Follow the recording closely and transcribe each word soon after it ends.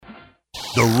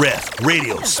The Ref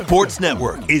Radio Sports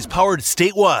Network is powered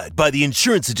statewide by the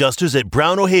insurance adjusters at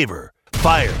Brown O'Haver.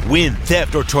 Fire, wind,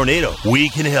 theft, or tornado, we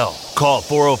can help. Call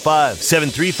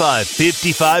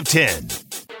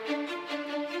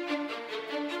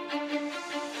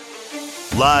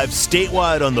 405-735-5510. Live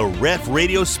statewide on the Ref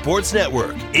Radio Sports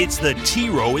Network, it's the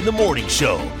T-Row in the Morning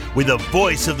Show with the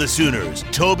voice of the Sooners,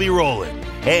 Toby Rowland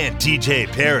and TJ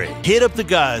Perry. Hit up the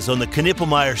guys on the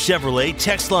Knippelmeyer Chevrolet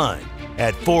text line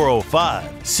at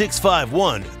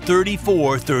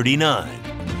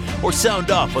 405-651-3439. Or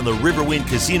sound off on the Riverwind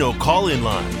Casino call-in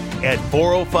line at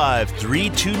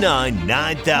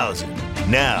 405-329-9000.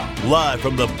 Now, live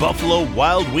from the Buffalo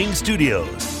Wild Wing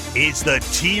Studios, it's the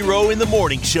T-Row in the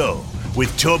Morning Show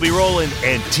with Toby Rowland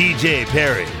and TJ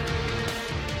Perry.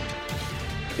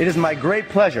 It is my great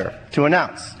pleasure to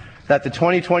announce that the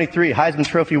 2023 Heisman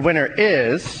Trophy winner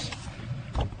is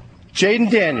Jaden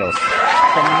Daniels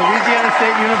from Louisiana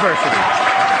State University.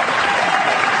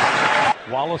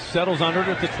 Wallace settles under it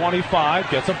at the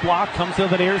 25, gets a block, comes to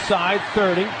the near side,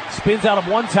 30, spins out of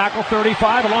one tackle,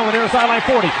 35, along the near sideline,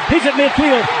 40. He's at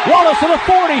midfield. Wallace to the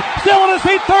 40, still on his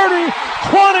feet, 30,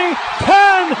 20,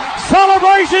 10,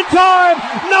 celebration time,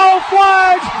 no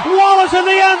flags, Wallace in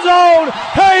the end zone,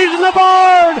 Hayes in the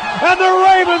barn, and the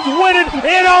Ravens win it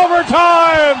in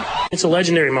overtime. It's a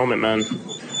legendary moment, man.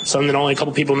 Something that only a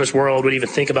couple people in this world would even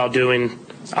think about doing.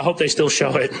 I hope they still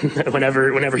show it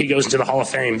whenever he goes into the Hall of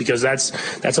Fame, because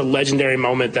that's a legendary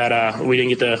moment that we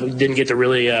didn't get to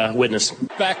really witness.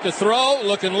 Back to throw,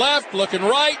 looking left, looking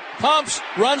right, pumps,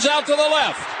 runs out to the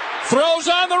left, throws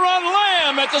on the run,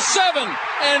 Lamb at the 7,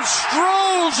 and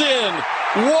strolls in,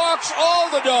 walks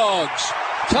all the dogs.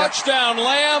 Touchdown,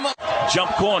 Lamb.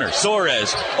 Jump corner,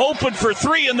 Suarez, open for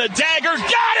 3 in the dagger,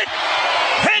 got it!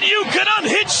 And you can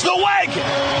unhitch the wagon,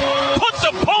 put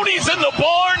the ponies in the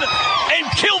barn,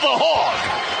 and kill the hog.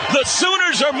 The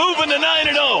Sooners are moving to 9-0.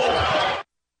 I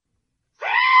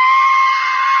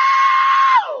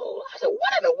said,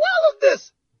 what in the world is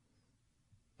this?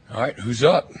 All right, who's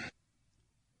up?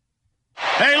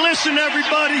 Hey, listen,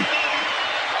 everybody.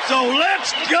 So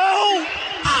let's go,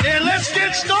 and let's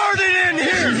get started in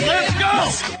here. Let's go.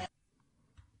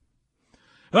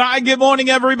 All right, good morning,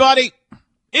 everybody.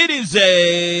 It is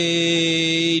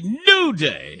a new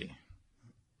day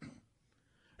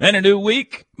and a new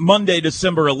week. Monday,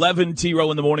 December 11, T-Row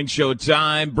in the Morning Show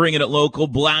time, bringing it local,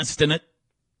 blasting it.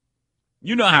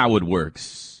 You know how it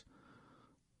works.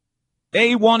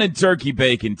 A1 and Turkey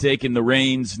Bacon taking the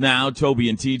reins now. Toby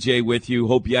and TJ with you.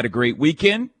 Hope you had a great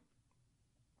weekend.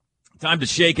 Time to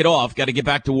shake it off. Got to get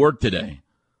back to work today.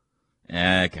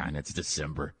 Kind of. It's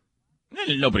December.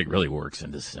 Nobody really works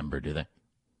in December, do they?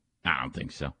 I don't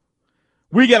think so.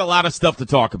 We got a lot of stuff to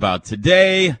talk about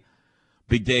today.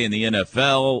 Big day in the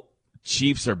NFL.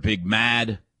 Chiefs are big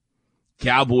mad.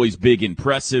 Cowboys big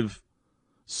impressive.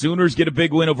 Sooners get a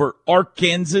big win over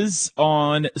Arkansas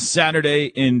on Saturday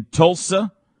in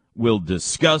Tulsa. We'll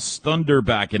discuss Thunder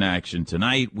back in action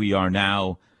tonight. We are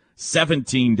now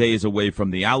 17 days away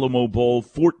from the Alamo Bowl,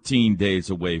 14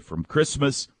 days away from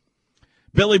Christmas.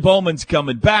 Billy Bowman's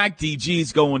coming back.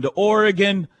 DG's going to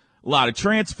Oregon. A lot of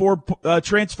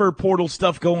transfer portal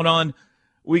stuff going on.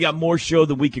 We got more show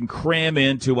than we can cram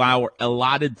into our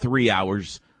allotted 3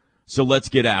 hours. So let's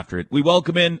get after it. We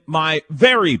welcome in my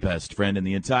very best friend in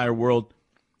the entire world,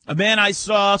 a man I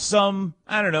saw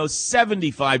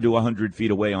 75 to 100 feet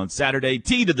away on Saturday.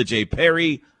 T to the J.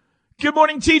 Perry. Good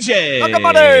morning, TJ. Good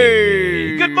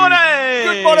morning. Good morning.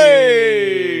 Good morning.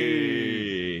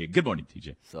 Good morning,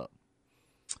 TJ. What's up?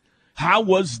 How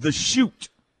was the shoot?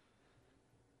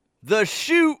 The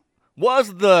shoot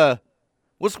was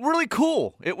really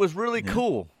cool. It was really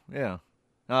cool. Yeah.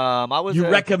 You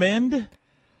recommend?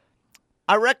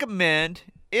 I recommend.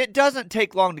 It doesn't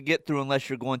take long to get through unless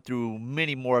you're going through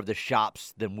many more of the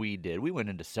shops than we did. We went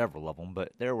into several of them,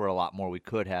 but there were a lot more we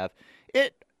could have.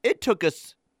 It took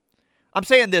us, I'm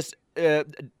saying this,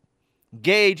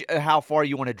 gauge how far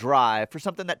you want to drive for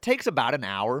something that takes about an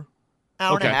hour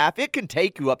and a half. It can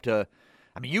take you up to,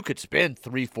 you could spend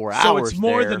 3-4 hours. So it's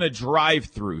more there. than a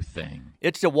drive-through thing.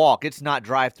 It's a walk. It's not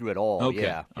drive-through at all. Okay.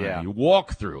 Yeah. Right. You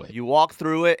walk through it. You walk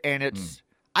through it, and it's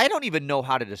I don't even know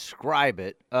how to describe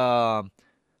it. I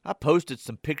posted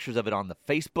some pictures of it on the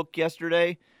Facebook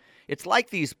yesterday. It's like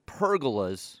these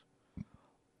pergolas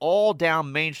all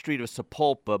down Main Street of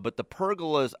Sapulpa, but the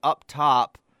pergolas up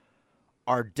top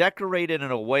are decorated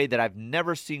in a way that I've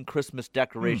never seen Christmas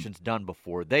decorations done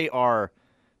before. They are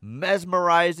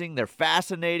mesmerizing. They're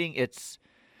fascinating. It's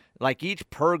like each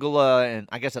pergola, and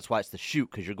I guess that's why it's the shoot,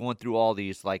 because you're going through all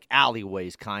these like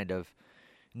alleyways kind of.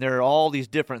 And there are all these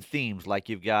different themes, like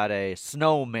you've got a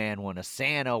snowman one, a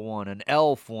Santa one, an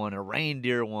elf one, a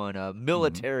reindeer one, a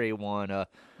military one,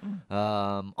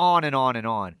 on and on and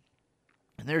on.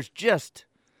 And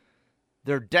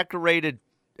they're decorated,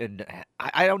 and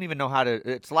I don't even know how to.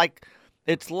 It's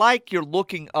like you're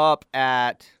looking up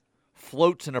at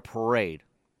floats in a parade.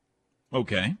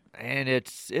 Okay. And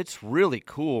it's really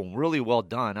cool, really well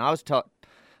done. I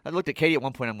looked at Katie at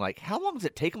one point. I'm like, how long does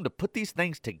it take them to put these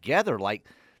things together? Like,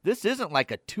 this isn't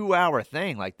like a 2-hour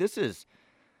thing. Like, this is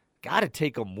got to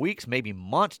take them weeks, maybe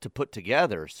months to put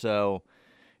together. So,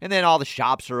 and then all the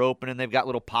shops are open, and they've got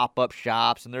little pop-up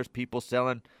shops, and there's people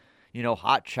selling,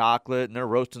 hot chocolate, and they're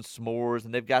roasting s'mores,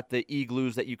 and they've got the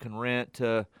igloos that you can rent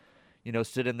to,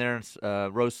 sit in there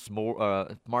and roast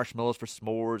marshmallows for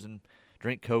s'mores and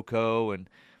drink cocoa, and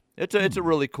it's a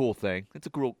really cool thing. It's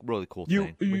a really cool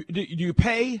thing. Do you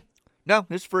pay? No,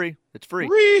 it's free. It's free.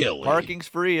 Really? Parking's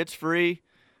free. It's free.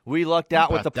 We lucked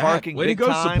out with the parking. Way to go,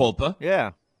 time. Sepulpa.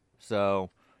 Yeah. So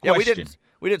Question.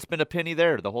 we didn't spend a penny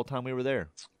there the whole time we were there.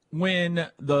 When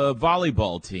the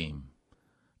volleyball team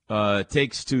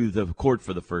takes to the court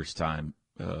for the first time,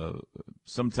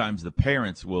 sometimes the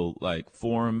parents will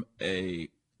form a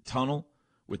tunnel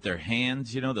with their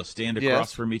hands. They'll stand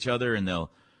across from each other and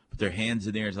they'll put their hands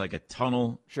in there as like a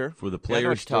tunnel for the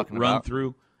players to run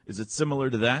through. Is it similar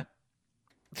to that?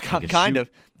 Kind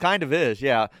of is,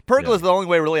 yeah. Pergola is the only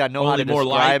way really I know how to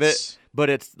describe it, but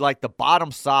it's like the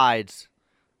bottom sides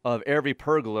of every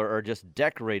pergola are just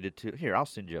decorated to. Here, I'll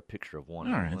send you a picture of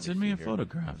one. All right, send me a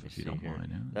photograph if you don't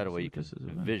mind. That way you can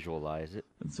visualize it.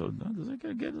 And so does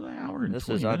it get an hour and this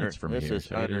 20 is minutes from here? Is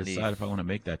so I gotta decide if I want to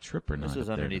make that trip or not. This is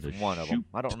underneath one of them.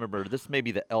 I don't remember. This may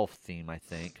be the elf theme, I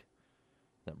think,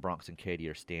 that Bronx and Katie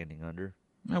are standing under.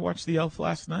 I watched the Elf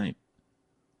last night.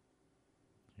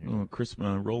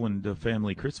 Roland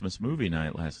family Christmas movie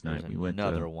night last night. We went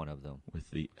another one of them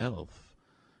with the Elf.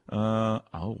 Oh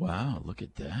wow! Look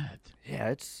at that. Yeah,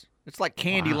 it's like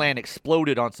Candyland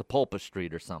exploded on Sepulpa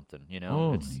Street or something.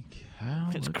 Holy cow!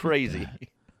 It's crazy.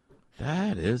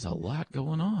 That is a lot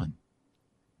going on.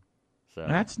 So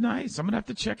that's nice. I'm gonna have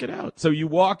to check it out. So you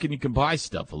walk and you can buy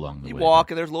stuff along the way. You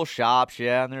walk and there's little shops,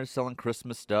 and they're selling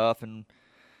Christmas stuff and.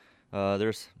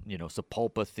 There's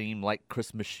Sepulpa themed like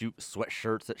Christmas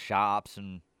sweatshirts at shops,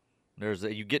 and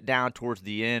you get down towards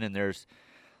the end and there's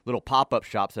little pop-up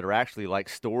shops that are actually like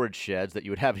storage sheds that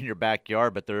you would have in your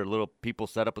backyard, but there are little people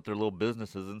set up with their little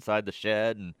businesses inside the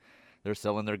shed, and they're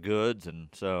selling their goods, and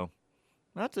so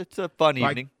it's a fun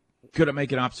evening. Could I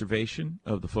make an observation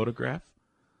of the photograph?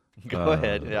 Go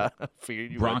ahead. Yeah,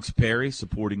 Bronx Perry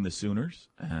supporting the Sooners.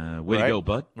 Way to go,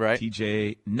 bud. Right.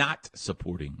 TJ not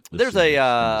supporting the There's Sooners.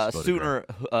 There's a Sooner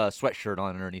sweatshirt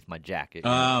on underneath my jacket.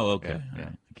 Oh, okay. Yeah.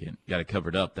 Right. Got it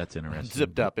covered up. That's interesting.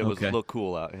 Zipped up. It was a little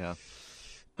cool out. Yeah.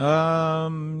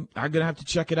 I'm gonna have to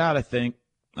check it out. I think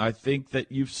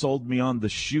that you've sold me on the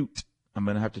shoot. I'm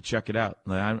gonna have to check it out.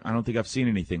 I don't think I've seen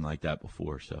anything like that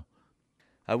before. So.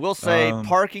 I will say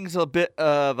parking's a bit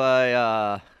of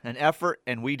an effort,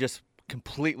 and we just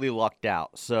completely lucked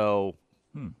out. So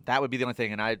that would be the only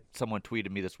thing. And someone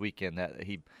tweeted me this weekend that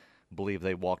he believed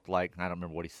they walked I don't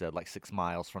remember what he said, 6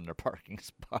 miles from their parking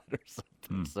spot or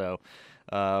something. So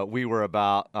we were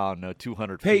about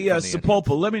 200 feet. Hey, Sepulpa,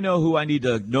 let me know who I need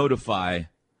to notify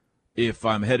if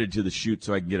I'm headed to the shoot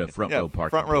so I can get a front row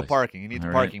parking. Front row place. parking. You need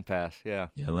the parking pass. Yeah.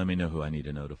 Yeah. Let me know who I need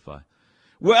to notify.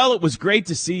 Well, it was great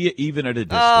to see you, even at a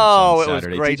distance. Oh, on Saturday. It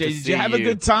was great TJ, to see you. Did you have a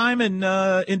good time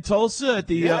in Tulsa at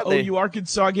the OU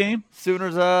Arkansas game?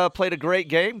 Sooners played a great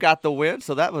game, got the win,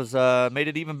 so that was made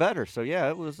it even better. So yeah,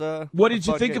 it was. What did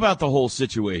you think about the whole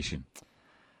situation?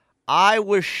 I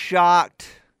was shocked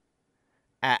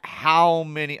at how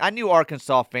many. I knew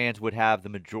Arkansas fans would have the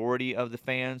majority of the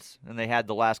fans, and they had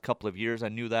the last couple of years. I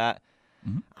knew that.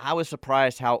 Mm-hmm. I was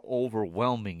surprised how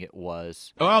overwhelming it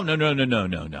was. Oh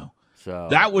no. So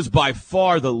that was by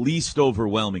far the least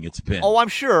overwhelming it's been. Oh, I'm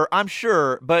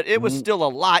sure, but it was still a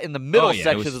lot in the middle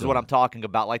sections is what I'm talking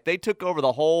about. Like, they took over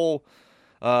the whole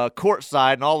court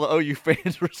side, and all the OU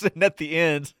fans were sitting at the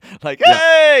ends like,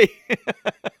 hey!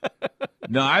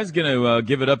 No, I was going to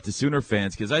give it up to Sooner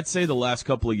fans because I'd say the last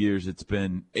couple of years it's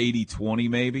been 80-20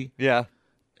 maybe. Yeah.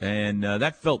 And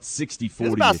that felt 60-40.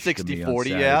 It's about 60-40,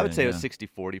 yeah. I would say it was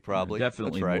 60-40 probably.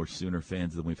 Definitely more Sooner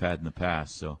fans than we've had in the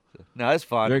past. So no, it's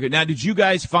fun. Very good. Now, did you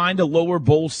guys find a lower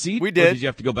bowl seat? We did. Or did you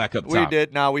have to go back up top? We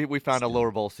did. No, we found a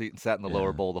lower bowl seat and sat in the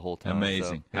lower bowl the whole time.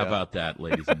 Amazing. So, How about that,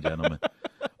 ladies and gentlemen?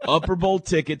 Upper bowl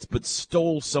tickets, but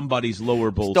stole somebody's lower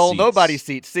bowl seats. Stole nobody's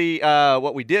seats. See,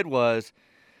 what we did was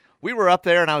we were up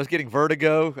there, and I was getting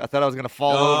vertigo. I thought I was going to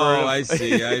fall over. Oh, I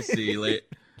see.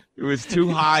 It was too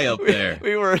high up there.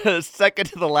 We were second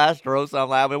to the last row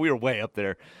somehow, and we were way up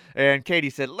there. And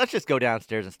Katie said, let's just go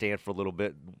downstairs and stand for a little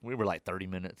bit. We were like 30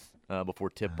 minutes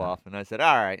before tip-off. And I said,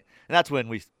 all right. And that's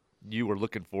when you were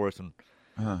looking for us, and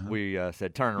we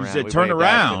said, turn around. You said, turn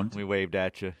around? We waved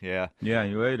at you, yeah. Yeah,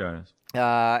 you waved at us.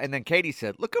 And then Katie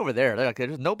said, look over there.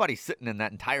 There's nobody sitting in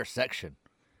that entire section.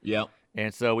 Yep.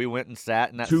 And so we went and sat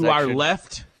in that section. To our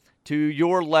left? To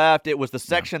your left. It was the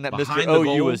section that Mr.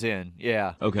 OU was in.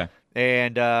 Yeah. Okay.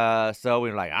 And so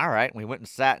we were like, all right. And we went and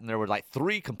sat, and there were like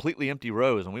 3 completely empty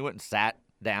rows. And we went and sat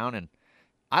down, and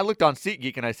I looked on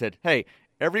SeatGeek, and I said, hey,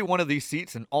 every one of these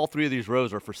seats and all 3 of these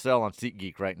rows are for sale on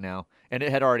SeatGeek right now. And it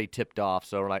had already tipped off.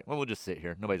 So we're like, well, we'll just sit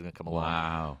here. Nobody's going to come along.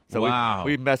 Wow. So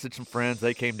we messaged some friends.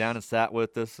 They came down and sat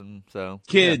with us. And so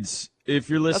kids, if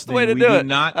you're listening, we do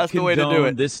not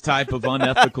condone this type of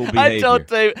unethical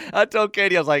behavior. I told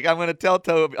Katie, I was like, I'm going to tell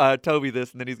Toby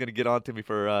this, and then he's going to get on to me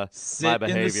for my behavior. Sit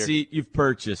in the seat you've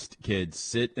purchased, kids.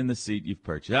 Sit in the seat you've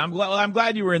purchased. I'm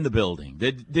glad you were in the building.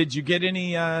 Did you get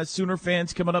any Sooner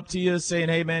fans coming up to you saying,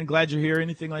 hey, man, glad you're here,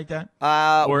 anything like that?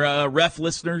 Or ref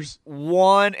listeners?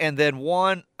 One, and then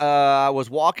one, I was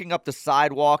walking up the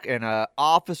sidewalk, and an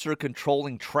officer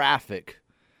controlling traffic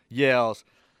yells,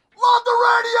 love the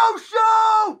radio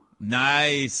show!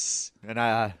 Nice.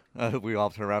 And we all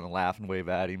turn around and laugh and wave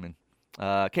at him. And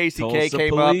KCK Tulsa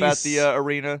came police. up at the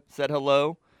arena, said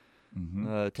hello,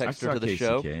 texted her to the KCK,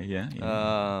 show.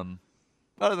 Yeah.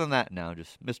 Other than that, no,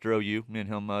 just Mr. OU. Me and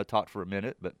him talked for a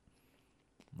minute, but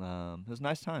it was a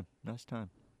nice time. Nice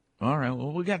time. All right.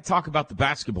 Well, we got to talk about the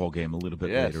basketball game a little bit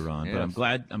later on, but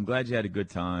I'm glad you had a good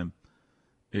time.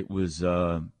 It was,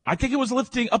 I think it was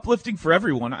uplifting for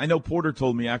everyone. I know Porter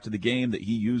told me after the game that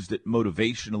he used it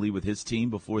motivationally with his team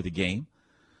before the game,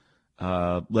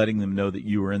 letting them know that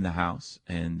you were in the house.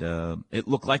 And it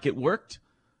looked like it worked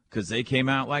because they came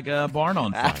out like a barn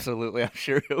on fire. Absolutely. I'm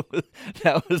sure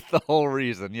that was the whole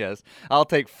reason, yes. I'll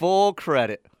take full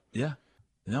credit. Yeah.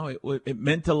 No, it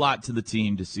meant a lot to the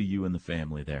team to see you and the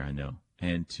family there, I know.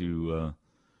 And to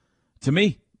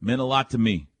me, meant a lot to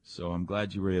me. So I'm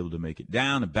glad you were able to make it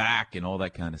down and back and all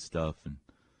that kind of stuff.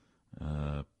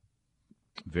 And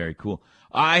very cool.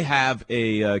 I have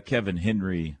a Kevin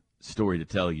Henry story to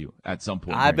tell you at some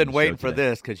point. I've been waiting for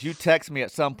this because you texted me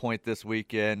at some point this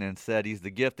weekend and said he's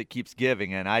the gift that keeps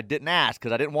giving. And I didn't ask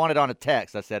because I didn't want it on a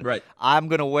text. I said, right. I'm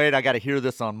going to wait. I got to hear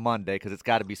this on Monday because it's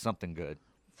got to be something good.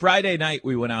 Friday night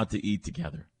we went out to eat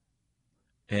together.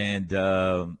 And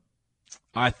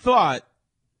I thought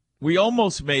we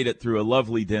almost made it through a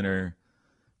lovely dinner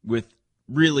with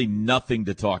really nothing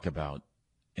to talk about.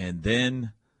 And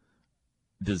then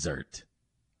dessert.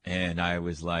 And I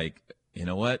was like, you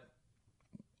know what?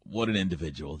 What an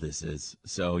individual this is.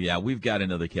 So, yeah, we've got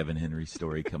another Kevin Henry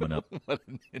story coming up. What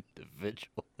an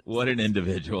individual. What an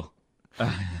individual.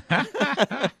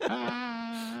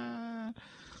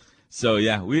 So,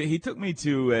 yeah, he took me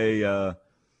to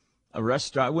a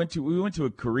restaurant. We went to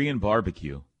a Korean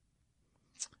barbecue.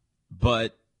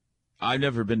 But I've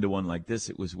never been to one like this.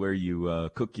 It was where you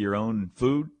cook your own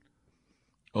food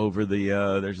over the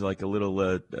there's like a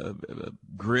little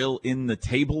grill in the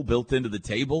table, built into the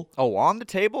table. Oh, on the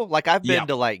table? Like I've been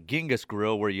to like Genghis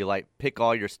Grill where you like pick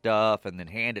all your stuff and then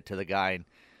hand it to the guy. And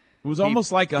it was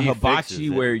almost like a hibachi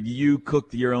where you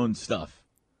cooked your own stuff.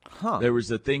 Huh. There was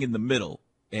a thing in the middle.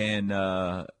 And,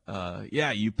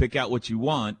 you pick out what you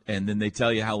want, and then they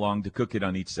tell you how long to cook it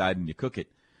on each side, and you cook it.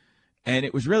 And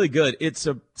it was really good. It's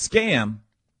a scam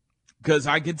because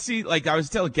I could see, like I was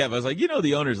telling Kev, I was like,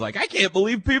 the owner's like, I can't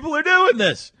believe people are doing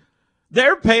this.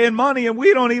 They're paying money, and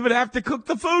we don't even have to cook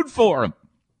the food for them.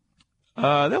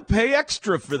 They'll pay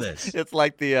extra for this. It's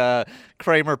like the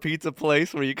Kramer pizza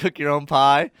place where you cook your own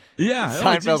pie. Yeah.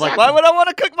 Seinfeld's like, why would I want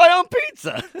to cook my own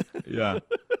pizza? Yeah.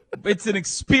 It's an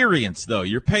experience, though.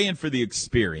 You're paying for the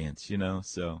experience,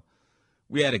 so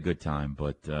we had a good time.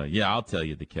 But, I'll tell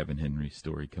you the Kevin Henry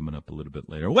story coming up a little bit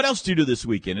later. What else do you do this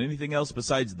weekend? Anything else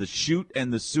besides the shoot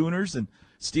and the Sooners and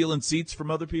stealing seats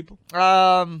from other people?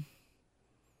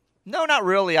 No, not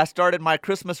really. I started my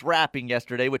Christmas wrapping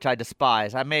yesterday, which I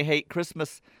despise. I may hate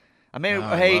Christmas. I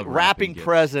hate wrapping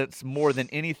presents more than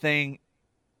anything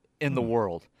in the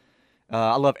world.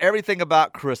 I love everything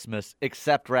about Christmas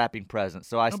except wrapping presents.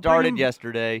 So I started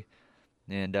yesterday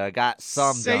and got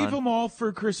some done. Save them all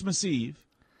for Christmas Eve.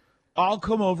 I'll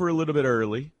come over a little bit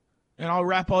early, and I'll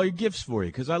wrap all your gifts for you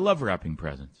because I love wrapping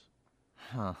presents.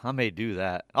 Huh, I may do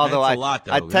that. Although That's a lot,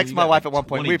 though. I texted my wife at one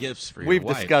point. We've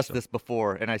wife, discussed this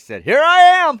before, and I said, here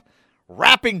I am,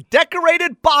 wrapping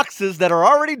decorated boxes that are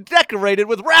already decorated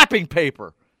with wrapping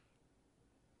paper.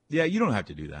 Yeah, you don't have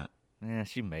to do that. Yeah,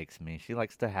 she makes me. She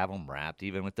likes to have them wrapped,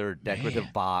 even with their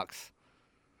decorative box.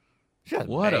 She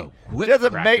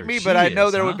doesn't make me, but I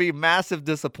know there would be massive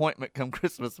disappointment come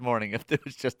Christmas morning if it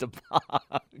was just a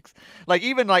box. Like,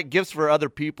 even like gifts for other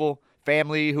people,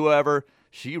 family, whoever,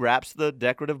 she wraps the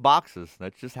decorative boxes.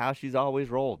 That's just how she's always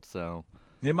rolled, so.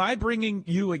 Am I bringing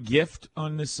you a gift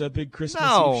on this big Christmas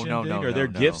Eve shindig? No. Are there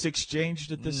gifts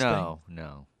exchanged at this thing?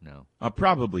 No. I'm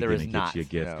probably going to get not, you a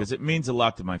gift because no. it means a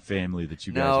lot to my family that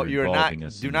you guys are involving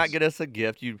us. Do not get us a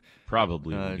gift. You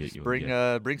probably will get you a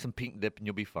gift. Bring some pink dip and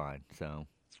you'll be fine. So.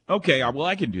 Okay, well,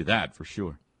 I can do that for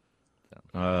sure.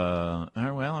 Well,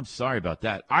 I'm sorry about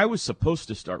that. I was supposed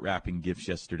to start wrapping gifts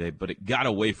yesterday, but it got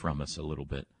away from us a little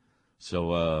bit.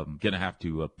 So I'm going to have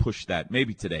to push that.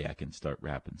 Maybe today I can start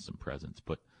wrapping some presents.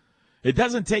 But it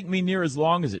doesn't take me near as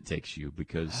long as it takes you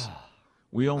because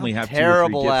we only have 2 or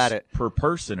 3 gifts per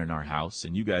person in our house,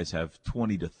 and you guys have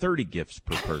 20 to 30 gifts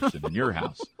per person in your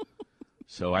house.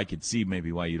 So I could see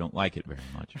maybe why you don't like it very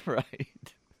much.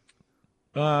 Right.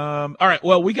 All right,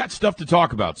 well, we got stuff to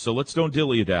talk about, so let's don't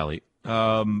dilly-dally.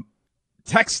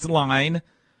 Text line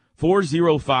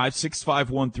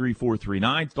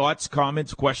 405-651-3439. Thoughts,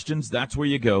 comments, questions, that's where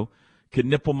you go.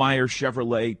 Knippelmeyer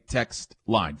Chevrolet text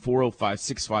line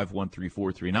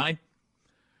 405-651-3439.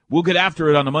 We'll get after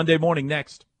it on a Monday morning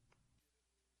next.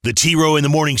 The T-Row in the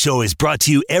Morning Show is brought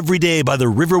to you every day by the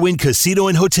Riverwind Casino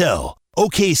and Hotel,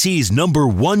 OKC's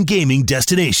 #1 gaming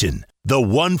destination. The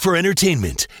one for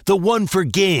entertainment, the one for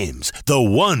games, the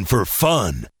one for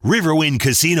fun. Riverwind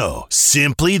Casino,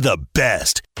 simply the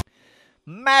best.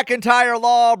 McIntyre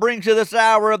Law brings you this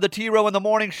hour of the T-Row in the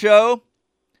Morning Show.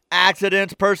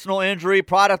 Accidents, personal injury,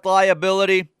 product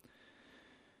liability.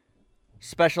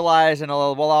 Specialize in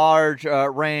a large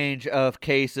range of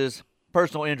cases.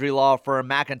 Personal injury law firm,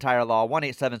 McIntyre Law,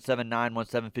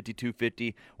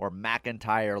 1-877-917-5250 or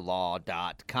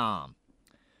McIntyreLaw.com.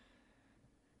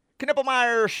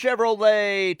 Knippelmeyer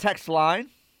Chevrolet text line.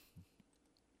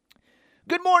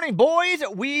 Good morning, boys.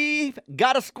 We've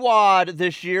got a squad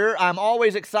this year. I'm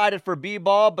always excited for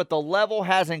B-ball, but the level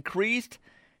has increased.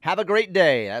 Have a great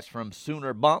day. That's from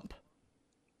Sooner Bump.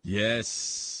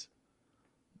 Yes.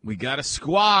 We got a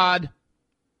squad.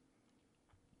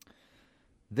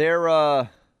 They're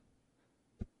a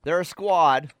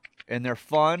squad, and they're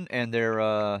fun, and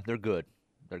they're good.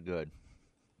 They're good.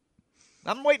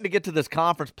 I'm waiting to get to this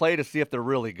conference play to see if they're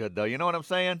really good, though. You know what I'm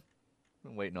saying?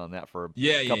 I'm waiting on that for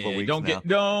a couple of weeks now.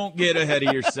 Don't get ahead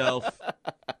of yourself.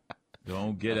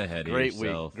 Don't get ahead of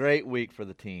yourself. Great week for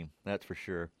the team, that's for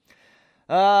sure.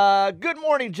 Good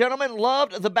morning, gentlemen.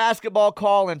 Loved the basketball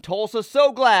call in Tulsa.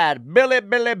 So glad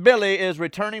Billy is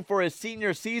returning for his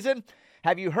senior season.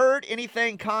 Have you heard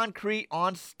anything concrete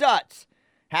on Stutz?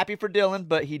 Happy for Dylan,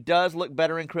 but he does look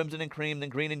better in crimson and cream than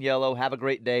green and yellow. Have a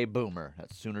great day, Boomer.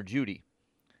 That's Sooner Judy.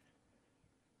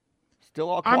 Still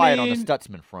all quiet on the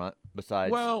Stutzman front,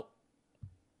 besides. Well,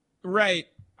 right.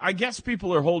 I guess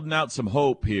people are holding out some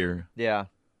hope here. Yeah.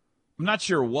 I'm not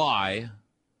sure why.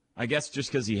 I guess just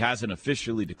because he hasn't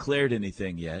officially declared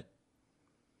anything yet.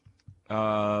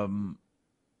 But,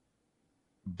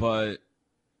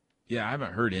 yeah, I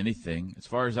haven't heard anything. As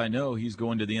far as I know, he's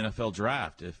going to the NFL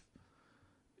draft.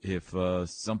 If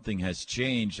something has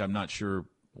changed, I'm not sure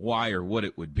why or what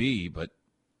it would be, but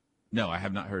no, I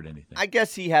have not heard anything. I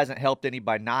guess he hasn't helped any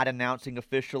by not announcing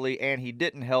officially, and he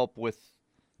didn't help with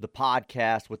the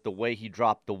podcast with the way he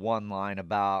dropped the one line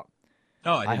about.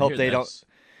 Oh, I hope they don't.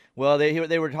 Well,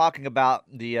 they were talking about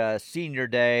the senior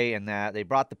day and that they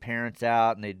brought the parents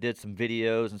out and they did some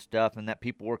videos and stuff and that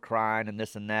people were crying and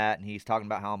this and that, and he's talking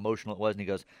about how emotional it was, and he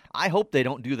goes, I hope they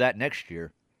don't do that next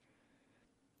year.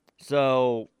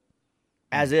 So,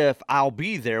 as if I'll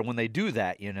be there when they do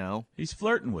that, you know. He's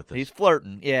flirting with us. He's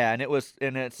flirting, yeah,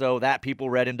 and so that people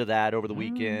read into that over the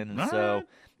weekend, and so.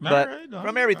 But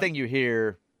from everything you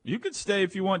hear, you could stay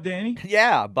if you want, Danny.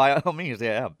 Yeah, by all means,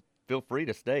 yeah, feel free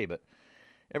to stay. But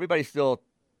everybody's still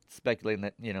speculating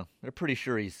that they're pretty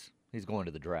sure he's going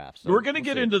to the draft. So we're going to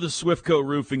get into the Swiftco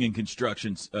Roofing and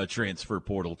Construction transfer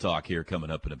portal talk here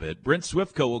coming up in a bit. Brent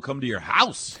Swiftco will come to your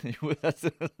house. That's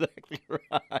exactly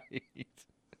right.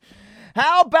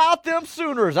 How about them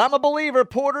Sooners? I'm a believer.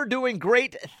 Porter doing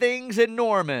great things in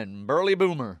Norman. Burley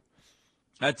Boomer.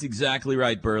 That's exactly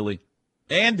right, Burley.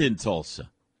 And in Tulsa.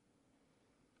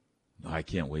 I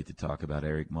can't wait to talk about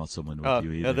Eric Musselman with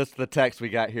you either. This is the text we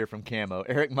got here from Camo.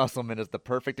 Eric Musselman is the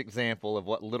perfect example of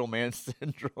what little man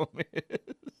syndrome is.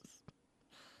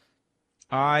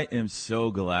 I am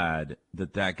so glad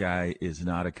that guy is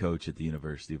not a coach at the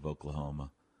University of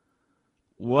Oklahoma.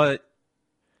 What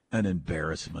an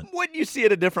embarrassment. Wouldn't you see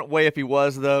it a different way if he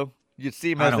was, though? You'd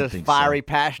see him as this fiery,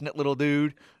 passionate little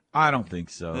dude. I don't think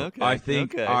so. Okay, I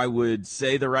think okay. I would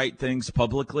say the right things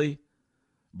publicly,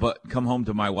 but come home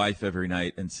to my wife every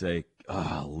night and say,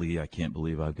 Lee, I can't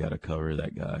believe I've got to cover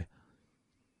that guy.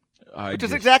 Which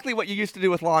is exactly what you used to do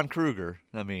with Lon Kruger.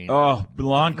 I mean. Oh,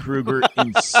 Lon Kruger,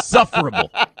 insufferable.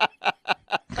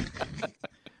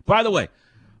 By the way,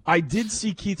 I did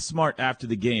see Keith Smart after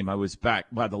the game. I was back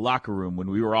by the locker room when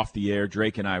we were off the air.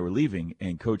 Drake and I were leaving,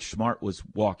 and Coach Smart was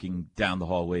walking down the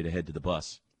hallway to head to the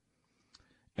bus.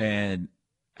 And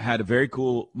had a very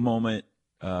cool moment.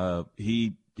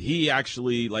 He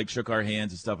actually shook our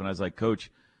hands and stuff, and I was like, Coach,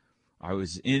 I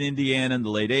was in Indiana in the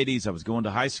late 80s. I was going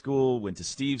to high school, went to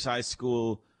Steve's high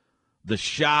school, the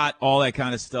shot, all that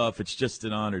kind of stuff. It's just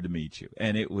an honor to meet you.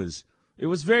 And it was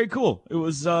very cool. It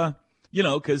was,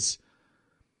 because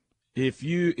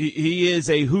he is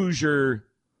a Hoosier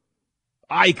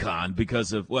icon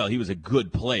because of, he was a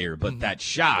good player, but that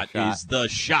shot is the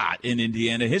shot in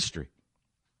Indiana history.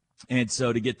 And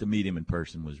so to get to meet him in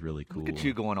person was really cool. Look at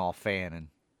you going all fan and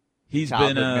he's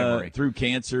been through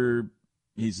cancer.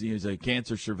 He's a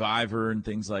cancer survivor and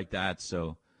things like that.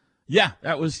 So, yeah,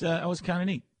 that was kind of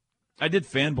neat. I did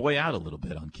fanboy out a little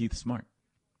bit on Keith Smart.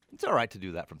 It's all right to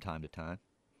do that from time to time.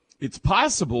 It's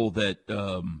possible that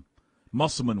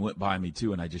Musselman went by me,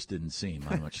 too, and I just didn't see him.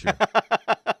 I'm not sure.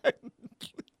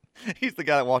 He's the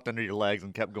guy that walked under your legs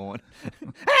and kept going.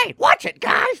 Hey, watch it,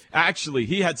 guys! Actually,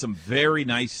 he had some very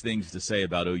nice things to say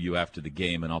about OU after the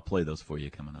game, and I'll play those for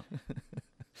you coming up.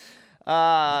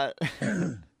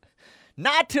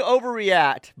 Not to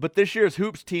overreact, but this year's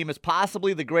Hoops team is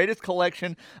possibly the greatest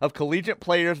collection of collegiate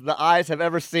players the eyes have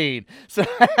ever seen. So,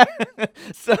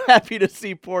 so happy to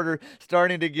see Porter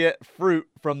starting to get fruit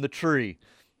from the tree.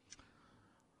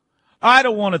 I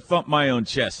don't want to thump my own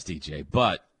chest, DJ,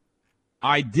 but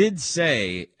I did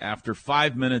say after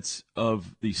 5 minutes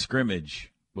of the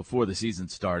scrimmage before the season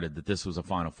started that this was a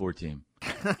Final Four team.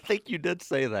 I think you did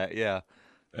say that, yeah.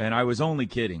 And I was only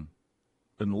kidding.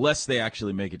 Unless they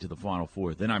actually make it to the Final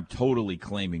Four, then I'm totally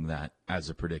claiming that as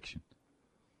a prediction.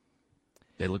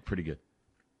 They look pretty good.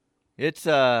 It's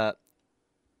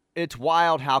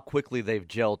wild how quickly they've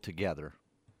gelled together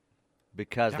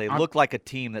because they look like a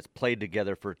team that's played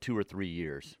together for 2 or 3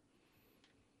 years.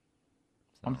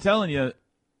 So. I'm telling you,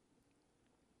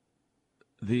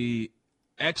 the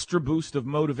extra boost of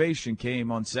motivation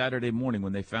came on Saturday morning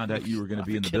when they found out you were going to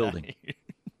be in the building.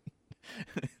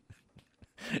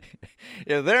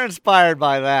 If they're inspired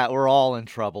by that, we're all in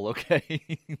trouble, okay?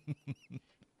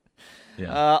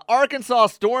 Yeah. Arkansas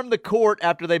stormed the court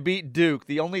after they beat Duke.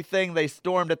 The only thing they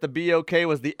stormed at the BOK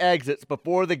was the exits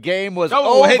before the game was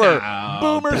over. Hey,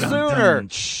 Boomer Sooner.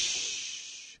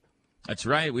 Shh. That's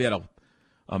right. We had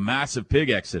a massive pig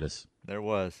exodus. There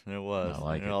was. I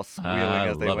like They're it. all squealing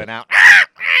as they went out.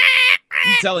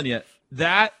 I'm telling you,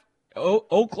 that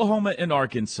Oklahoma and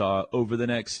Arkansas over the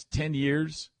next 10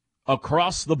 years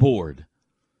across the board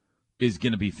is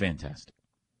going to be fantastic.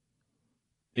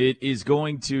 It is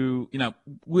going to,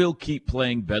 we'll keep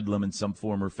playing Bedlam in some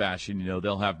form or fashion.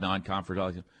 They'll have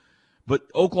non-conference. But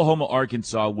Oklahoma,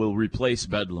 Arkansas will replace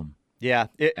Bedlam. Yeah,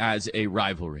 as a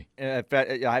rivalry. In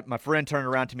fact, my friend turned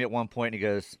around to me at one point and he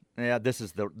goes, "Yeah, this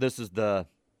is the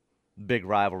big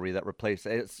rivalry that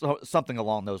replaces something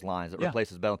along those lines that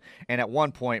replaces Bedlam." And at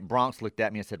one point, Bronx looked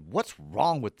at me and said, "What's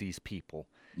wrong with these people?"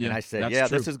 Yeah, and I said,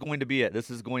 true. This is going to be it. This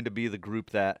is going to be the group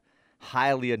that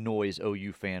highly annoys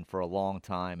OU fan for a long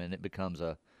time, and it becomes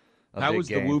a that big was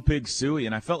game. The Woo Pig Suey,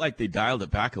 and I felt like they dialed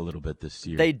it back a little bit this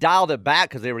year. They dialed it back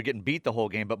because they were getting beat the whole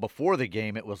game, but before the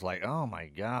game, it was like, oh my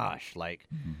gosh,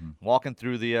 walking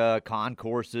through the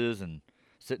concourses and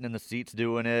sitting in the seats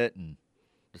doing it and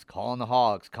just calling the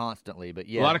Hogs constantly. But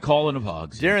yeah, a lot of calling of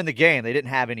Hogs. During the game, they didn't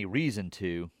have any reason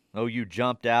to. OU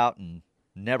jumped out and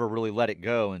never really let it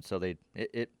go, and so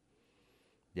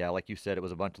yeah, like you said, it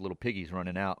was a bunch of little piggies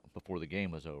running out before the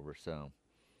game was over. So,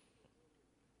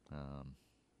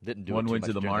 didn't do one it went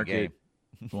too to much the during market,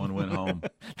 the one went home.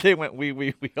 They went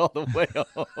we all the way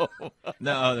home.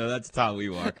 No, that's Tawi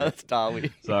Walker. That's Tawi.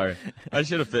 Sorry, I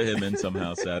should have fit him in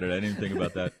somehow Saturday. I didn't think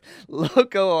about that.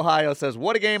 Loco Ohio says,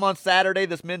 "What a game on Saturday!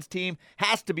 This men's team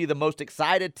has to be the most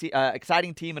exciting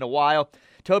team in a while."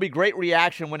 Toby, great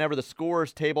reaction whenever the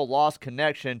scorers table lost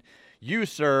connection. You,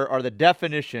 sir, are the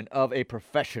definition of a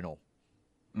professional.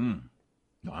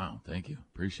 Wow, thank you.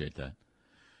 Appreciate that.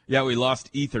 Yeah, we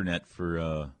lost Ethernet for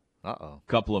a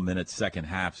couple of minutes, second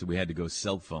half, so we had to go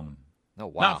cell phone. Oh,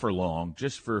 wow. Not for long,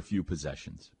 just for a few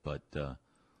possessions. But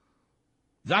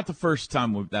not the first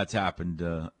time that's happened,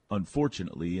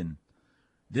 unfortunately, and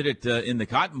did it in the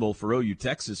Cotton Bowl for OU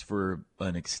Texas for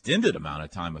an extended amount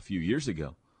of time a few years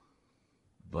ago.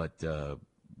 But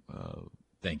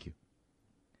thank you.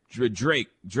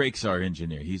 Drake's our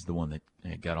engineer. He's the one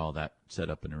that got all that set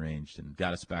up and arranged and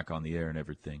got us back on the air and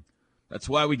everything. That's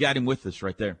why we got him with us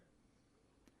right there.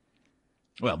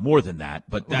 Well, more than that,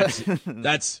 but that's when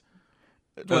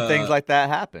things like that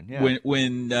happen. Yeah.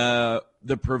 When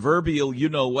the proverbial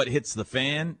what hits the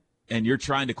fan and you're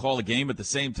trying to call a game at the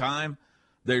same time,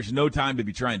 there's no time to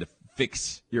be trying to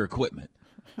fix your equipment.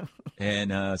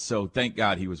 And so thank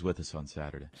God he was with us on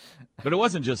Saturday. But it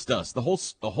wasn't just us. The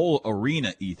whole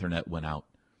arena Ethernet went out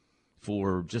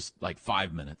for just like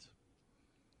 5 minutes.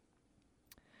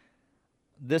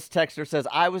 This texter says,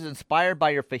 I was inspired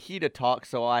by your fajita talk,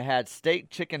 so I had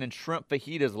steak, chicken, and shrimp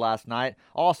fajitas last night.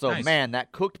 Also, Nice. Man,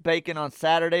 that cooked bacon on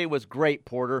Saturday was great,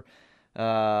 Porter.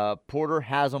 Porter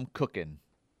has them cooking.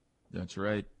 That's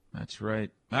right.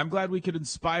 I'm glad we could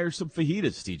inspire some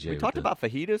fajitas, TJ. We talked about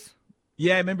fajitas?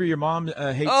 Yeah, I remember your mom hates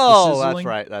the sizzling.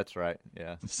 That's right.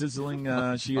 Yeah. Sizzling,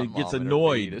 she My gets mom and her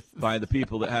annoyed fajitas. by the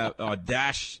people that have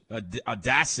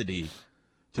audacity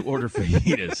to order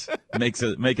fajitas.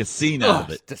 Make a scene out of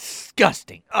It's it.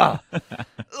 disgusting. Ugh.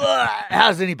 How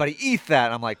does anybody eat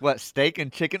that? I'm like, what, steak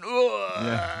and chicken?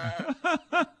 Yeah.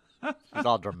 It's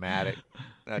all dramatic.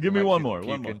 Give me Like one she's more.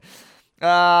 puking.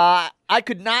 I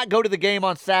could not go to the game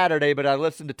on Saturday, but I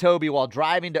listened to Toby while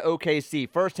driving to OKC.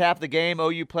 First half of the game,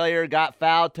 OU player got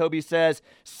fouled. Toby says,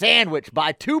 sandwich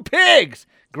by 2 pigs.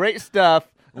 Great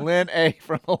stuff. Lynn A.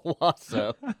 from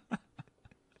Owasso.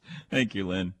 Thank you,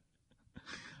 Lynn.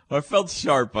 I felt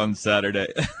sharp on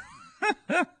Saturday.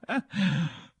 There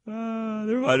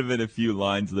might have been a few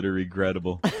lines that are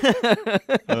regrettable. I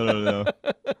don't know.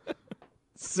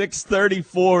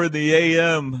 6:34 in the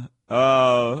a.m.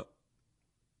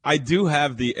 I do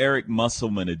have the Eric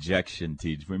Musselman ejection,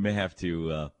 Teach. We may have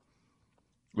to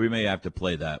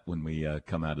play that when we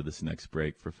come out of this next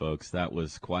break for folks. That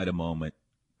was quite a moment.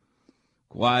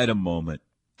 Quite a moment.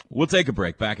 We'll take a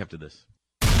break. Back after this.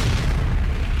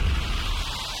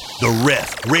 The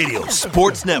Ref Radio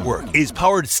Sports Network is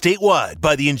powered statewide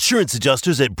by the insurance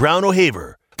adjusters at Brown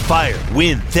O'Haver. Fire,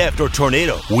 wind, theft, or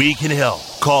tornado, we can help.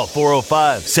 Call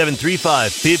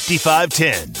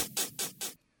 405-735-5510.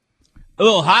 A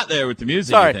little hot there with the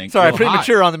music, I think. Sorry, A little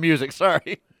premature hot. on the music.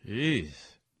 Sorry. Jeez.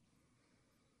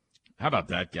 How about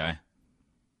that guy?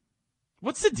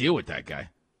 What's the deal with that guy?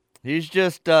 He's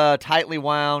just tightly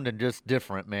wound and just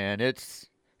different, man.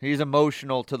 He's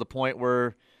emotional to the point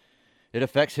where it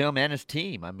affects him and his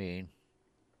team. I mean,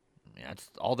 that's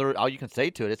all you can say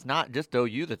to it. It's not just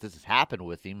OU that this has happened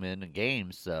with him in the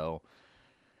games. So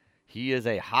he is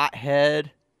a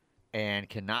hothead and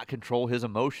cannot control his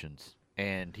emotions.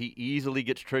 And he easily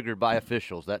gets triggered by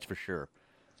officials, that's for sure.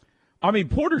 I mean,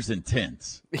 Porter's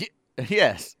intense.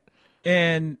 Yes.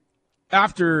 And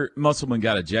after Musselman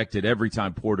got ejected, every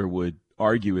time Porter would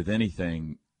argue with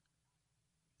anything,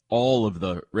 all of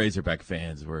the Razorback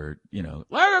fans were,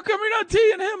 how come you're not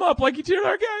teeing him up like you teed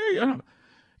our guy?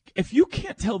 If you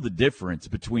can't tell the difference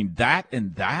between that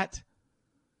and that,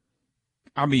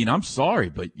 I mean, I'm sorry,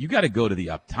 but you got to go to the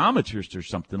optometrist or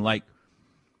something. Like,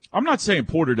 I'm not saying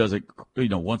Porter doesn't,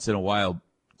 once in a while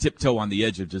tiptoe on the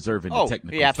edge of deserving a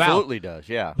technical he absolutely foul. does,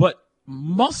 yeah. But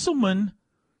Musselman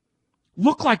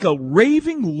looked like a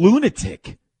raving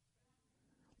lunatic.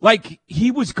 Like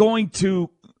he was going to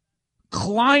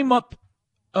climb up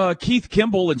Keith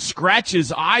Kimball and scratch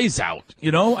his eyes out.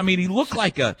 I mean, he looked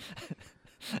like a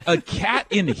cat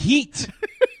in heat.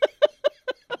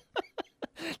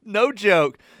 No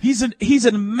joke. He's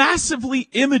a massively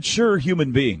immature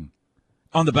human being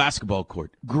on the basketball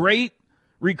court. Great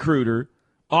recruiter,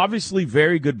 obviously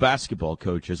very good basketball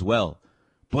coach as well.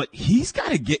 But he's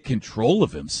got to get control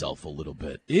of himself a little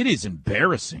bit. It is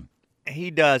embarrassing.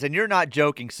 He does, and you're not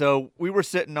joking. So we were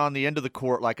sitting on the end of the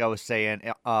court, like I was saying,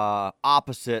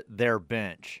 opposite their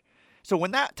bench. So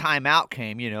when that timeout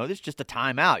came, it's just a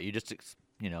timeout. You just,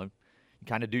 you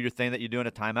kind of do your thing that you do in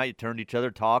a timeout. You turn to each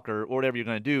other, talk, or whatever you're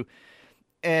going to do.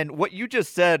 And what you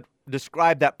just said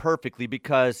described that perfectly,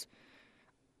 because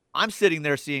I'm sitting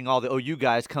there seeing all the OU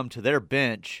guys come to their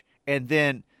bench, and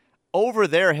then over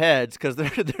their heads, because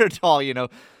they're tall,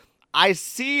 I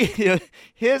see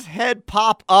his head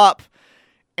pop up,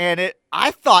 and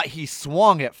I thought he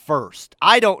swung at first.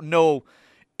 I don't know.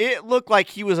 It looked like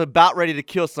he was about ready to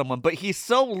kill someone, but he's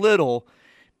so little.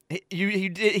 He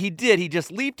did. He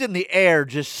just leaped in the air,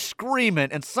 just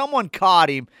screaming, and someone caught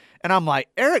him. And I'm like,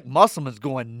 Eric Musselman's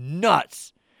going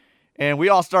nuts. And we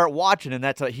all start watching, and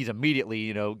that's how he's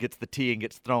immediately, gets the tee and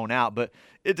gets thrown out. But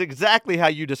it's exactly how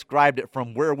you described it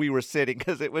from where we were sitting,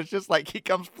 because it was just like he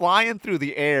comes flying through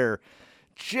the air,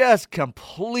 just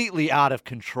completely out of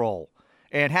control.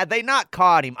 And had they not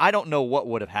caught him, I don't know what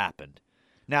would have happened.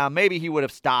 Now, maybe he would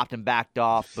have stopped and backed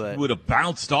off, but he would have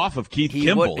bounced off of Keith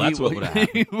Kimball. That's what would have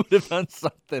happened. He would have done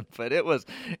something, but it was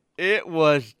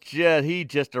just he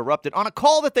just erupted on a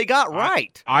call that they got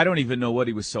right. I don't even know what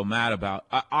he was so mad about.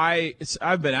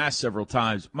 I've been asked several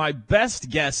times. My best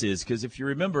guess is because if you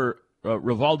remember,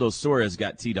 Rivaldo Suarez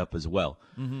got teed up as well.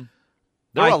 Mm-hmm.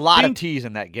 There were a lot of tees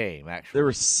in that game, actually. There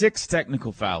were 6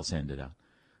 technical fouls handed out.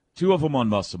 2 of them on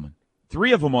Musselman.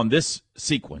 3 of them on this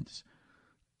sequence.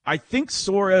 I think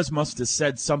Suarez must have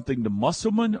said something to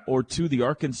Musselman or to the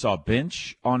Arkansas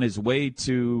bench on his way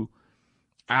to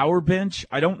our bench.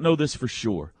 I don't know this for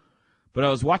sure, but I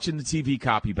was watching the TV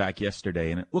copy back yesterday,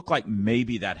 and it looked like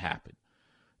maybe that happened.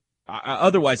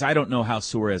 Otherwise, I don't know how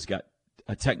Suarez got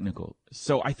a technical.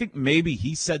 So I think maybe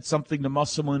he said something to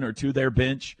Musselman or to their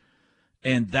bench,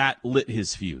 and that lit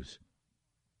his fuse.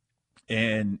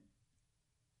 And,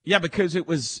 yeah, because it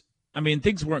was –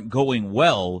 things weren't going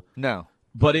well. No.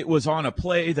 But it was on a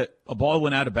play that a ball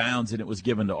went out of bounds and it was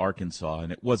given to Arkansas,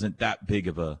 and it wasn't that big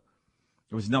of a –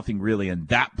 there was nothing really in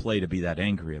that play to be that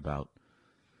angry about.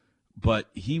 But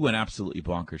he went absolutely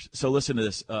bonkers. So listen to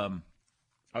this. I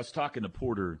was talking to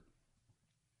Porter,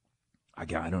 I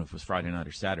don't know if it was Friday night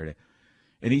or Saturday,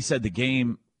 and he said the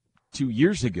game 2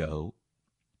 years ago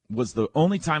was the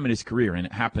only time in his career, and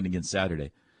it happened against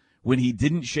Saturday, when he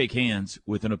didn't shake hands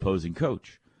with an opposing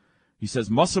coach. He says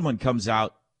Musselman comes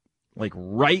out like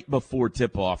right before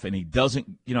tip-off, and he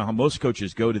doesn't, how most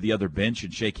coaches go to the other bench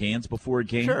and shake hands before a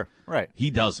game? Sure, right. He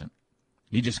doesn't.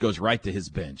 He just goes right to his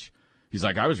bench. He's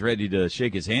like, I was ready to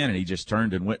shake his hand, and he just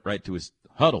turned and went right to his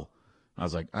huddle. I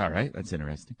was like, all right, that's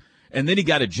interesting. And then he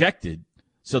got ejected,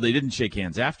 so they didn't shake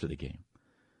hands after the game.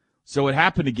 So it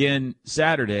happened again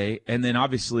Saturday, and then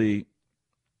obviously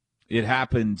it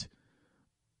happened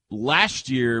last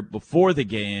year before the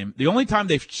game. The only time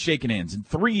they've shaken hands in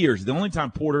 3 years, the only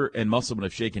time Porter and Musselman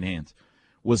have shaken hands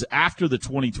was after the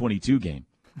 2022 game.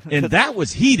 And that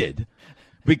was heated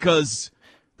because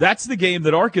that's the game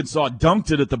that Arkansas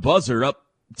dunked it at the buzzer up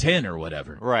 10 or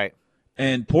whatever. Right.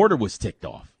 And Porter was ticked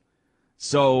off.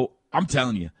 So I'm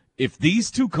telling you, if these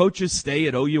two coaches stay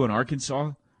at OU and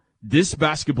Arkansas, this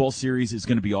basketball series is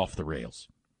going to be off the rails.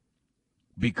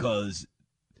 Because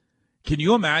can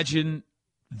you imagine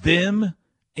them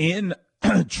in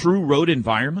true road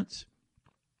environments?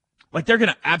 Like, they're going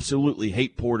to absolutely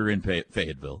hate Porter in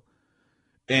Fayetteville.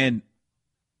 And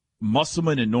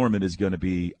Musselman in Norman is going to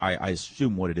be, I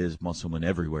assume what it is, Musselman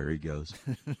everywhere he goes,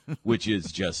 which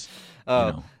is just,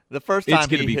 the first time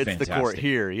he hits fantastic. the court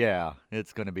here, yeah,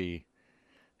 it's going to be,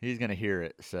 he's going to hear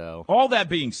it. So all that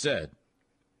being said,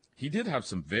 he did have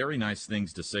some very nice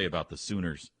things to say about the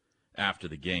Sooners after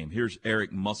the game. Here's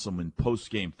Eric Musselman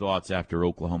post-game thoughts after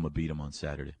Oklahoma beat him on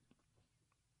Saturday.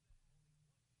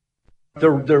 They're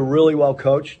really well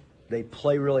coached. They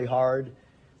play really hard.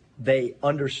 They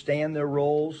understand their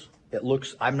roles. It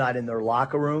looks, I'm not in their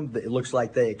locker room, it looks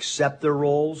like they accept their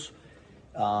roles.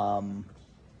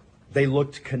 They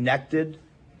looked connected.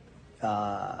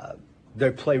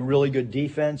 They play really good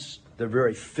defense. They're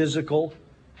very physical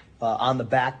on the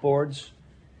backboards.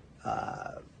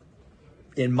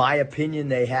 In my opinion,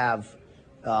 they have,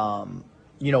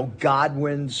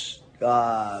 Godwin's,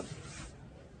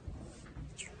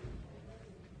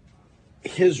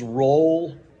 his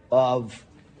role of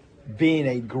being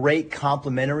a great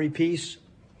complementary piece.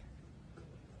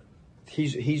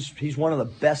 He's one of the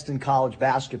best in college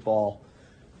basketball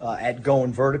at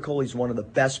going vertical. He's one of the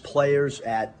best players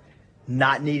at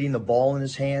not needing the ball in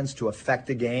his hands to affect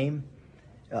the game.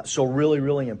 So really,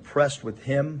 really impressed with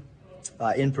him,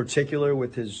 in particular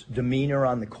with his demeanor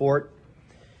on the court.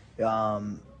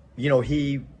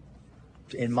 He,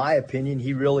 in my opinion,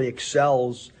 he really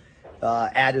excels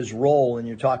at his role. And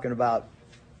you're talking about,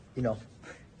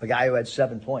 a guy who had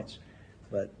 7 points.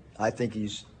 But I think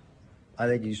he's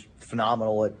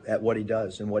phenomenal at what he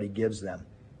does and what he gives them.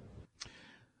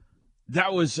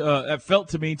 That was that felt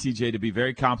to me, TJ, to be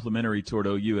very complimentary toward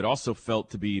OU. It also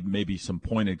felt to be maybe some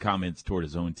pointed comments toward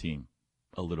his own team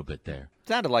a little bit there.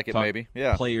 Sounded like it, maybe.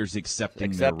 Yeah. Players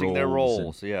accepting their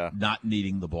roles, yeah. Not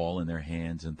needing the ball in their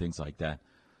hands and things like that.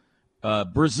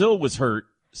 Brazil was hurt,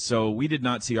 so we did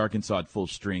not see Arkansas at full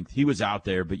strength. He was out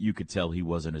there, but you could tell he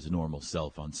wasn't his normal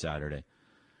self on Saturday.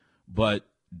 But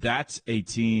that's a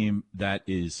team that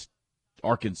is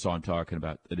Arkansas I'm talking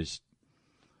about, that is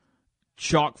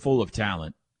chock full of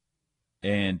talent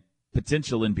and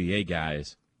potential NBA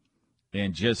guys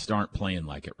and just aren't playing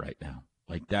like it right now.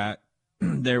 Like that,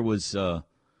 there was some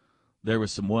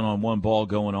one-on-one ball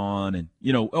going on, and,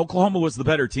 Oklahoma was the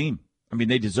better team. I mean,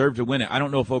 they deserved to win it. I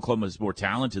don't know if Oklahoma is more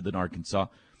talented than Arkansas.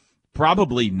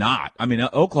 Probably not. I mean,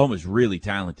 Oklahoma is really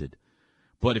talented.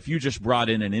 But if you just brought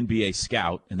in an NBA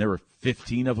scout, and there were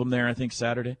 15 of them there, I think,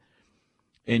 Saturday,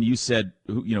 and you said,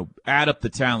 add up the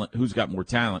talent, who's got more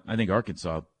talent, I think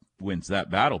Arkansas wins that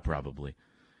battle probably.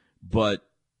 But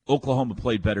Oklahoma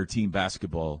played better team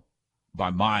basketball by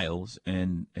miles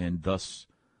and thus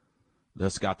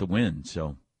got the win.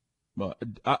 So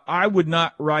I would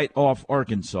not write off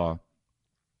Arkansas.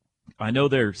 I know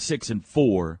they're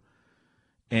 6-4,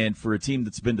 and for a team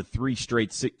that's been to 3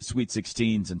 straight Sweet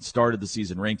 16s and started the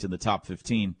season ranked in the top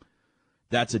 15,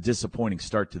 that's a disappointing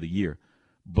start to the year.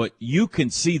 But you can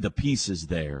see the pieces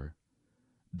there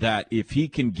that if he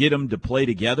can get them to play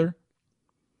together,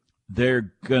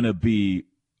 they're going to be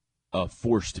a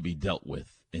force to be dealt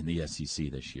with in the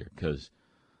SEC this year. Because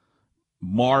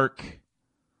Mark,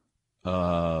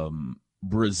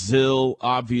 Brazil,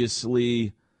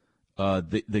 obviously,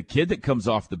 the kid that comes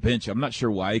off the bench, I'm not sure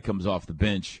why he comes off the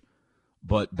bench,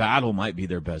 but Battle might be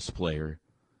their best player.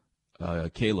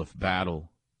 Caleb Battle.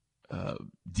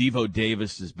 Devo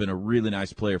Davis has been a really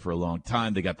nice player for a long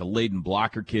time. They got the Layden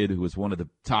Blocker kid, who was one of the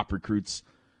top recruits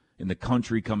in the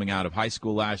country coming out of high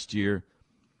school last year.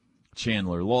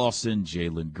 Chandler Lawson,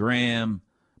 Jalen Graham,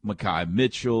 Mekhi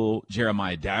Mitchell,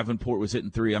 Jeremiah Davenport was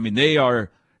hitting 3. I mean, they are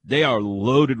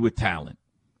loaded with talent.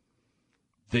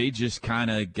 They just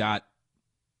kind of got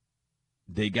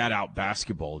out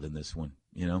basketballed in this one,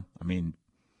 I mean,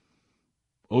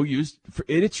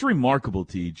 it's remarkable,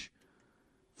 Tej,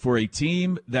 for a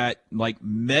team that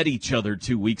met each other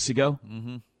 2 weeks ago.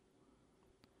 Mm-hmm.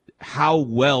 How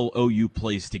well OU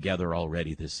plays together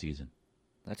already this season.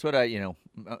 That's what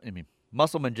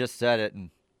Musselman just said it, and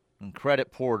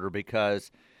credit Porter,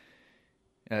 because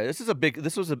was a big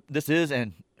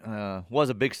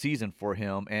season for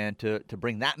him, and to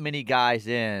bring that many guys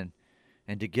in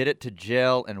and to get it to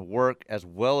gel and work as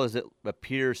well as it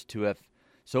appears to have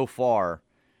so far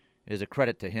is a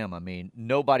credit to him. I mean,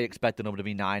 nobody expected him to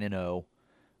be 9-0.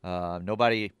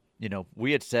 Nobody,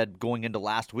 we had said going into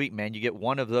last week, man, you get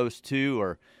one of those two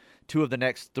or two of the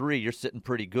next 3, you're sitting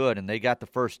pretty good, and they got the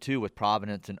first 2 with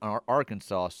Providence and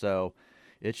Arkansas. So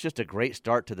it's just a great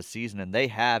start to the season, and they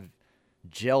have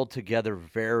gelled together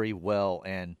very well.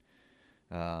 And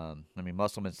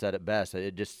Musselman said it best.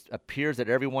 It just appears that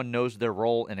everyone knows their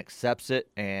role and accepts it,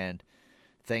 and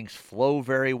things flow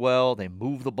very well. They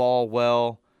move the ball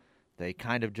well. They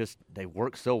kind of they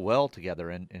work so well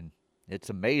together, and it's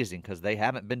amazing because they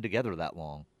haven't been together that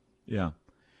long. Yeah.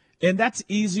 And that's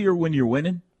easier when you're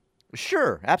winning.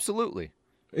 Sure, absolutely.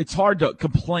 It's hard to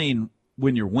complain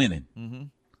when you're winning. Mm-hmm.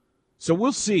 So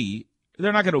we'll see.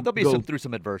 They're not going to go through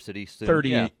some adversity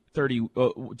soon. 32-0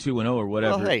 or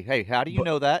whatever. Well, hey, how do you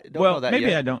know that? Don't know that maybe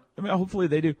yet. I don't. I mean, hopefully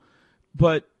they do.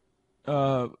 But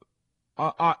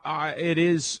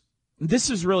this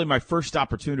is really my first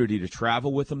opportunity to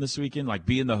travel with them this weekend, like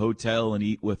be in the hotel and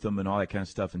eat with them and all that kind of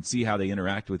stuff and see how they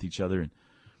interact with each other. And,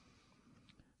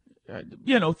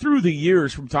 through the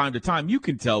years from time to time, you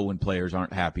can tell when players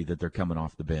aren't happy that they're coming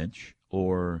off the bench,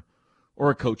 or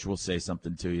a coach will say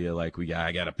something to you like,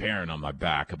 I got a parent on my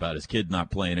back about his kid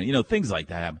not playing, things like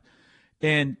that.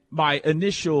 And my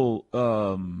initial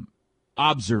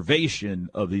observation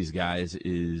of these guys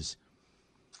is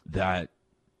that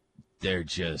they're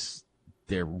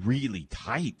really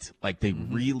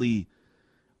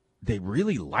they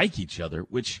really like each other,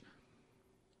 which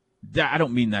I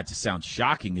don't mean that to sound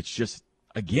shocking. It's just,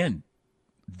 again,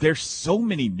 there's so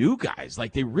many new guys.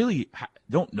 Like, they really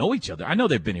don't know each other. I know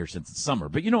they've been here since the summer,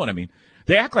 but you know what I mean?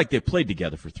 They act like they've played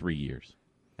together for 3 years.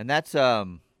 And that's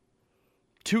 2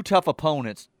 tough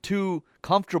opponents, 2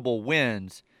 comfortable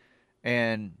wins,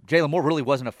 and Jalen Moore really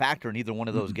wasn't a factor in either one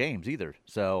of those games either.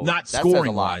 So not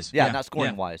scoring-wise. Yeah, not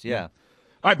scoring-wise, yeah.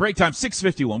 All right, break time,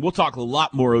 6:51. We'll talk a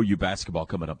lot more OU basketball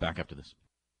coming up back after this.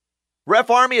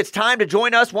 Ref Army, it's time to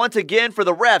join us once again for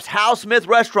the Refs Hal Smith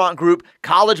Restaurant Group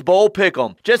College Bowl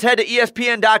Pick'em. Just head to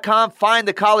ESPN.com, find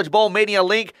the College Bowl Mania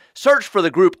link, search for the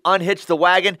group Unhitch the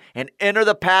Wagon, and enter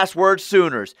the password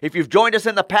Sooners. If you've joined us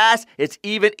in the past, it's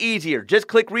even easier. Just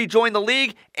click Rejoin the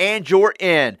League, and you're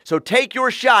in. So take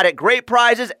your shot at great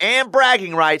prizes and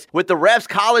bragging rights with the Refs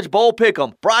College Bowl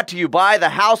Pick'em, brought to you by the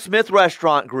Hal Smith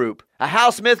Restaurant Group. A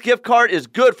Hal Smith gift card is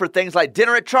good for things like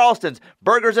dinner at Charleston's,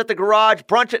 burgers at the garage,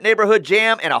 brunch at Neighborhood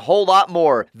Jam, and a whole lot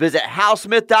more. Visit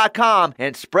halsmith.com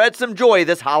and spread some joy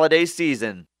this holiday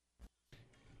season.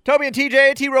 Toby and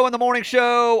TJ, T-Row in the Morning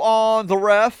Show on The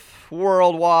Ref,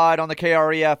 worldwide on the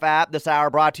KREF app. This hour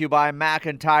brought to you by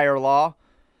McIntyre Law.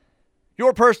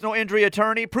 Your personal injury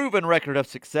attorney, proven record of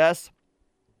success.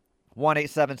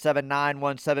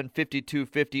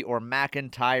 1-877-917-5250 or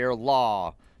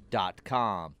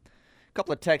McIntyreLaw.com. A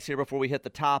couple of texts here before we hit the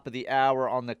top of the hour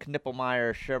on the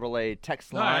Knippelmeyer Chevrolet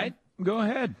text line. All right, go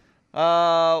ahead.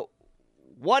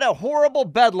 What a horrible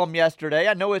bedlam yesterday.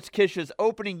 I know it's Kish's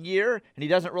opening year, and he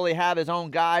doesn't really have his own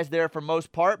guys there for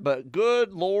most part, but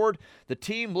good Lord, the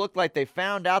team looked like they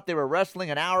found out they were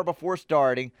wrestling an hour before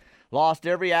starting. Lost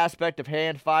every aspect of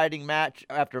hand fighting match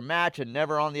after match and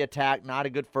never on the attack. Not a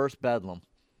good first bedlam.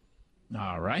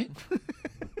 All right.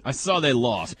 I saw they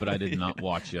lost, but I did not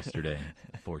watch yesterday,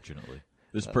 fortunately.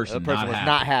 This person was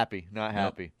not happy. Not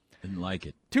happy. Didn't like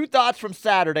it. 2 thoughts from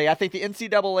Saturday. I think the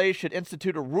NCAA should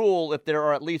institute a rule if there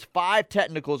are at least 5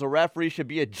 technicals, a referee should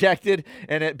be ejected,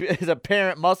 and it is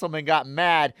apparent Musselman got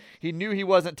mad. He knew he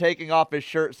wasn't taking off his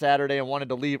shirt Saturday and wanted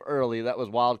to leave early. That was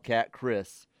Wildcat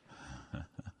Chris.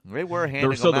 They were handing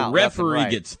them out. So the referee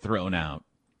gets thrown out.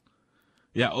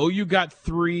 Yeah, OU got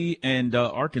 3, and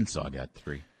Arkansas got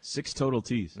 3. 6 total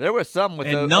T's. There was some with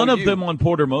and none of them on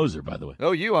Porter Moser, by the way.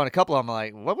 OU on a couple of them,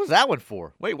 like, what was that one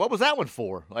for? Wait, what was that one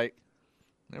for? Like,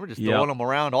 they were just throwing them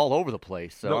around all over the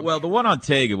place. So the one on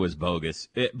Tega was bogus.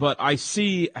 But I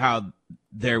see how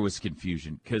there was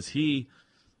confusion because he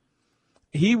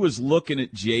was looking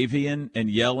at Javian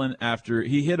and yelling after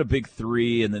he hit a big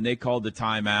 3, and then they called the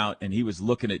timeout, and he was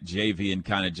looking at Javian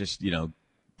kind of just,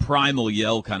 primal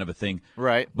yell kind of a thing.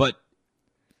 Right. But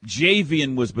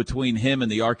Javian was between him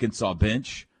and the Arkansas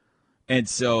bench, and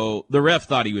so the ref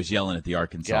thought he was yelling at the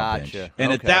Arkansas bench.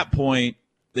 And at that point,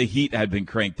 the heat had been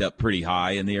cranked up pretty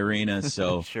high in the arena,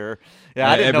 so sure. Yeah,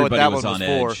 I didn't know what that was one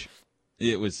on was edge. For.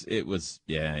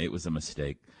 It was a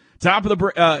mistake. Top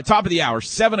of the hour,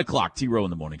 7 o'clock, T-Row in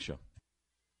the Morning Show.